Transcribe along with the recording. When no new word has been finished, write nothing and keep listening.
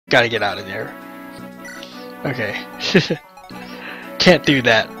Gotta get out of there. Okay. Can't do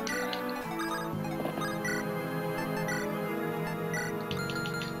that.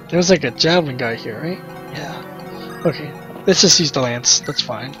 There's like a javelin guy here, right? Yeah. Okay. Let's just use the lance. That's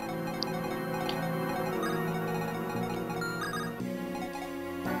fine.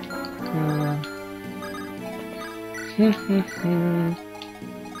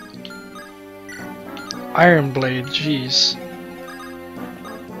 Iron blade, jeez.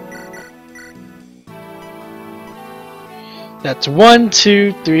 That's 1,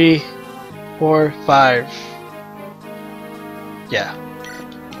 2, 3, 4, 5. Yeah.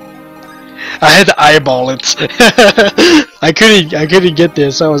 I had to eyeball it. I couldn't get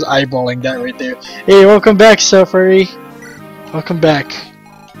this, so I was eyeballing that right there. Hey, welcome back, Safari. Welcome back.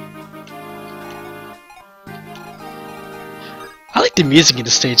 I like the music in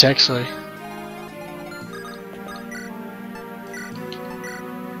the stage, actually.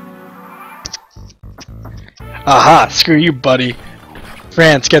 Aha! Screw you, buddy.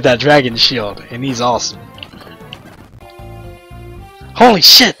 Franz got that dragon shield, and he's awesome. Holy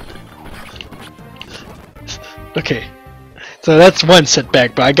shit! Okay, so that's one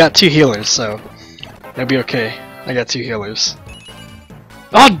setback, but I got 2 healers, so that'll be okay. I got 2 healers.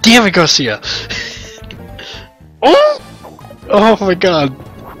 Oh damn it, Garcia! Oh! Oh my god!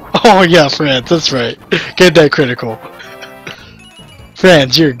 Oh yeah, Franz, that's right. Get that critical.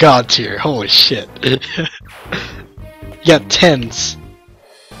 Franz, you're god tier. Holy shit! You got 10s.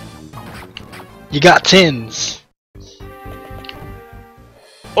 You got 10s.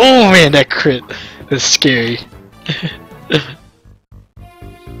 Oh man, that crit is scary.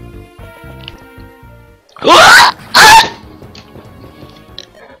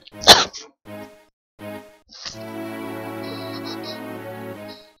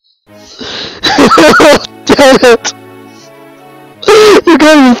 Damn it! You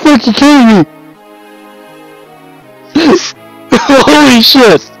gotta be fucking kidding me! Holy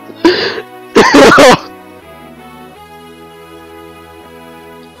shit!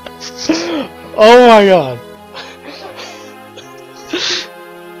 Oh my god!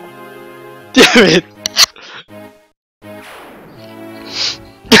 Damn it!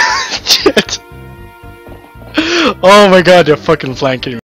 Shit! Oh my god, they're fucking flanking me.